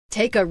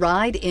Take a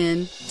ride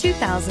in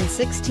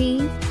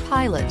 2016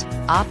 Pilot.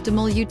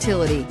 Optimal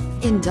utility,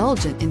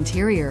 indulgent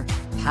interior,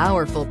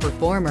 powerful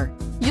performer.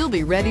 You'll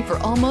be ready for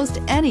almost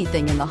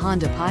anything in the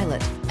Honda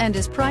Pilot and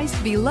is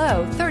priced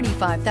below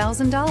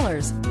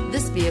 $35,000.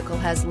 This vehicle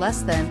has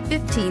less than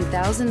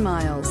 15,000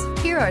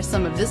 miles. Here are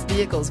some of this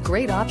vehicle's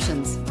great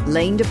options: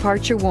 lane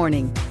departure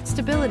warning,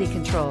 stability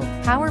control,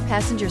 power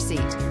passenger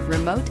seat,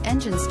 remote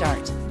engine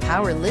start,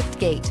 power lift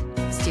gate,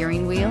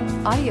 steering wheel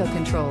audio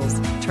controls,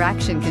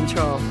 traction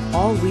control,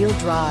 all-wheel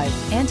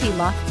drive,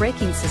 anti-lock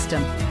braking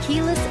system,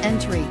 keyless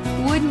entry.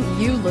 Wouldn't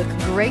you look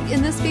great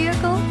in this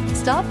vehicle?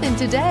 Stop in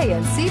today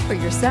and see for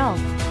yourself.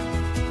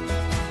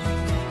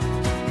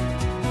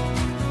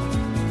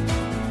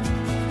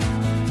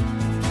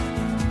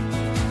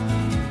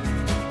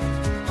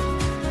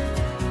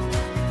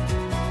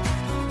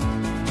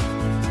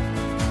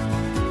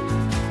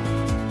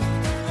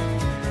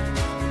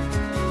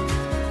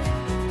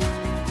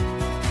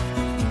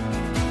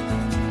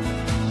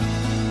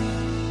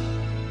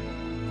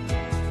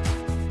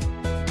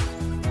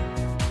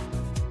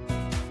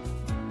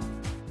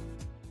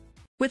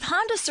 With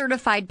Honda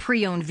certified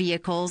pre-owned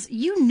vehicles,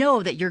 you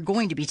know that you're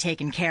going to be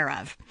taken care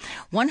of.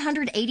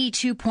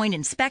 182-point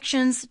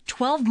inspections,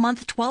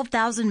 12-month,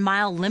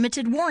 12,000-mile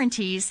limited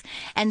warranties,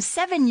 and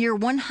 7-year,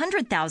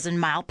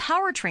 100,000-mile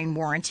powertrain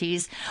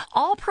warranties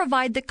all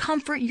provide the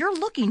comfort you're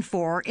looking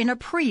for in a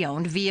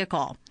pre-owned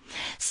vehicle.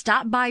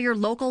 Stop by your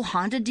local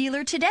Honda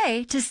dealer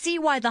today to see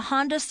why the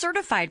Honda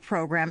certified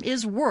program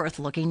is worth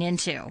looking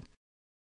into.